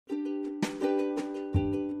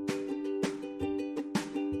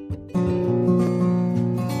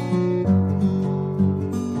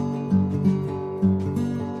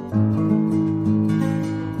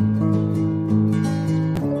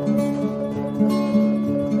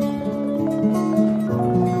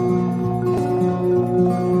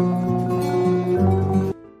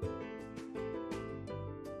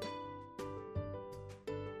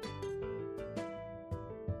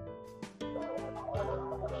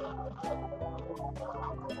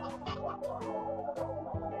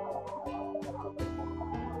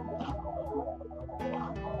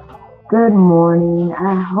Good morning.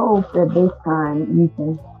 I hope that this time you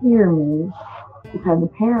can hear me because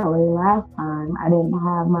apparently last time I didn't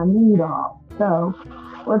have my mute off. So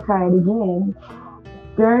we'll try it again.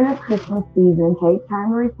 During the Christmas season, take time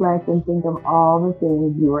to reflect and think of all the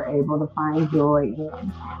things you were able to find joy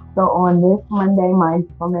in. So on this Monday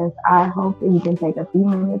mindfulness, I hope that you can take a few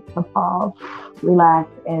minutes to pause, relax,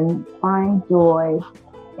 and find joy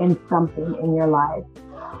in something in your life.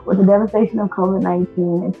 With the devastation of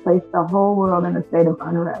COVID-19, it's placed the whole world in a state of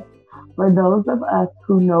unrest. For those of us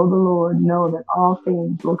who know the Lord know that all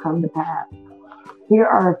things will come to pass. Here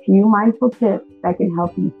are a few mindful tips that can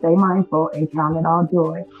help you stay mindful and count it all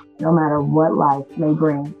joy, no matter what life may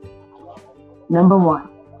bring. Number one,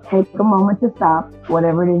 take a moment to stop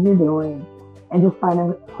whatever it is you're doing and just find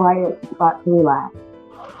a quiet spot to relax.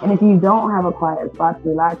 And if you don't have a quiet spot to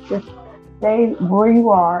relax, just stay where you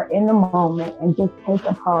are in the moment and just take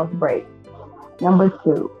a pause break. Number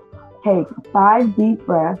two, take 5 deep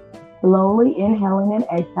breaths, slowly inhaling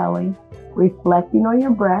and exhaling, reflecting on your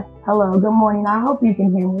breath. Hello, good morning. I hope you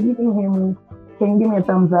can hear me. If you can hear me, can you give me a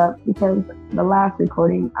thumbs up? Because the last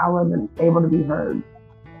recording, I wasn't able to be heard.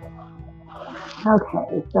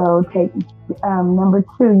 Okay, so take number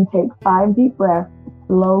two, you take 5 deep breaths,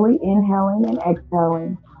 slowly inhaling and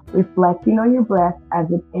exhaling, reflecting on your breath as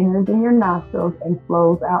it enters in your nostrils and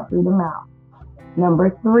flows out through the mouth.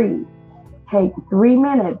 Number three, take 3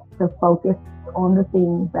 minutes to focus on the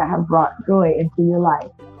things that have brought joy into your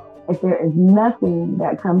life. If there is nothing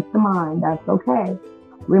that comes to mind, that's okay.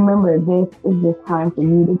 Remember, this is just time for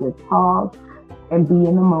you to just pause and be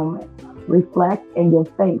in the moment. Reflect and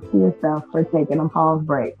give thanks to yourself for taking a pause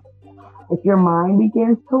break. If your mind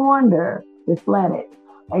begins to wander, just let it.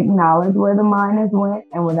 Acknowledge where the mind has went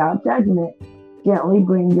and without judgment, gently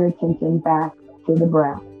bring your attention back to the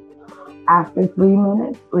breath. After 3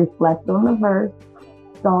 minutes, reflect on the verse,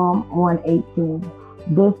 Psalm 118.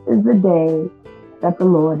 This is the day that the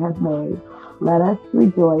Lord has made. Let us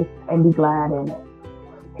rejoice and be glad in it.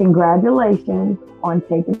 Congratulations on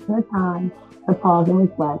taking the time to pause and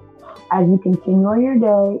reflect. As you continue on your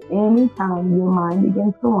day, anytime your mind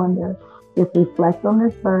begins to wander, just reflect on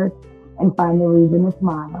this verse and find a reason to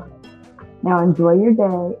smile. Now enjoy your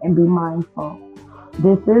day and be mindful.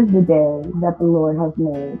 This is the day that the Lord has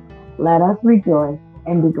made. Let us rejoice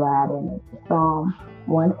and be glad in it. Psalm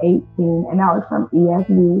 118, and that was from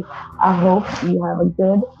ESV. I hope you have a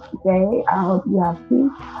good day. I hope you have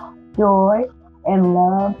peace, joy, and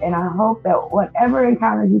love. And I hope that whatever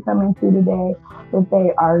encounters you come into today, that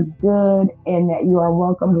they are good and that you are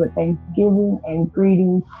welcomed with thanksgiving and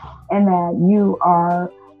greetings and that you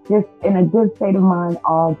are just in a good state of mind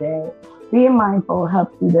all day. Being mindful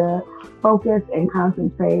helps you to focus and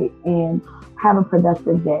concentrate and have a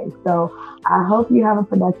productive day. So I hope you have a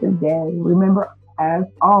productive day. Remember, as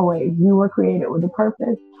always, you were created with a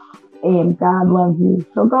purpose and God loves you.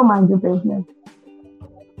 So go mind your business.